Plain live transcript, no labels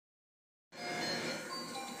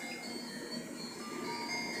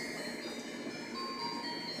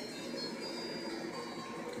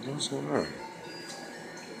What's going on?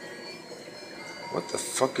 What the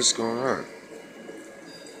fuck is going on?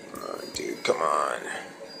 Oh, dude, come on.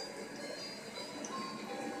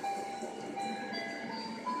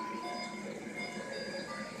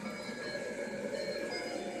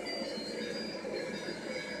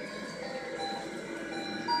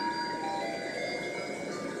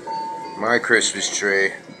 My Christmas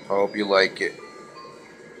tree. I hope you like it.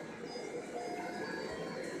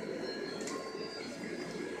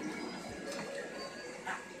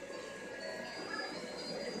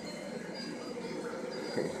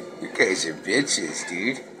 You guys are bitches,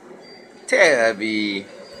 dude. Tabby.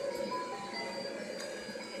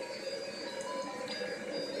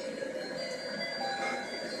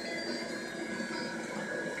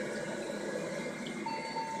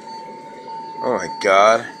 Oh my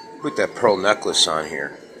god. Put that pearl necklace on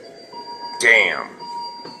here. Damn.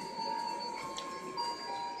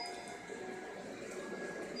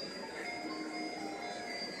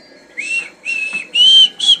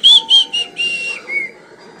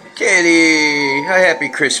 Kitty! Happy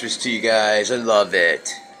Christmas to you guys. I love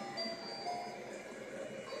it.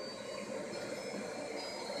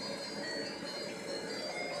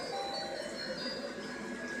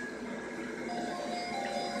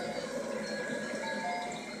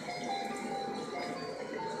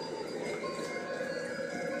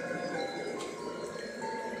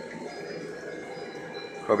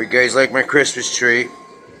 Hope you guys like my Christmas tree.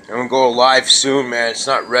 I'm gonna go live soon, man. It's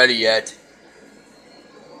not ready yet.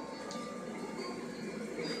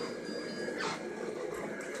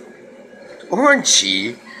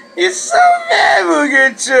 Orangey, you're so mad,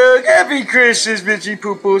 Booger Chuck. Happy Christmas, bitchy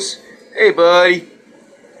poopos. Hey, buddy.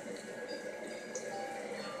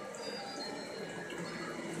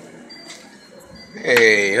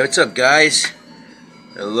 Hey, what's up, guys?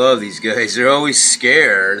 I love these guys. They're always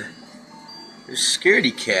scared. They're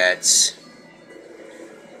scaredy cats.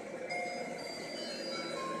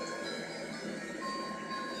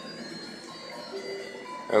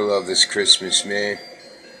 I love this Christmas, man.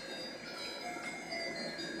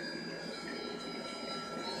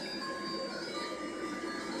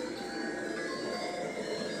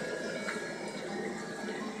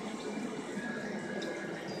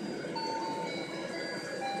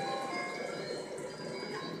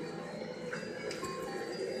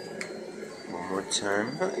 One more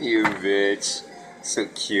time. Oh, you bitch. So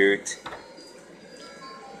cute.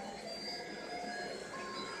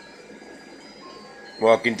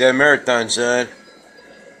 Walking Dead Marathon, son.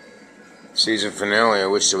 Season finale. I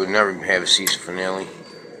wish they would never have a season finale.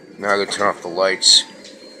 Now I gotta turn off the lights.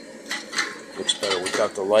 Looks better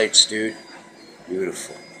without the lights, dude.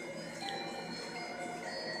 Beautiful.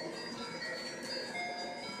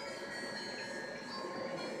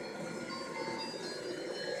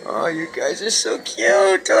 Oh, you guys are so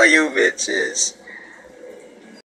cute. Oh, you bitches.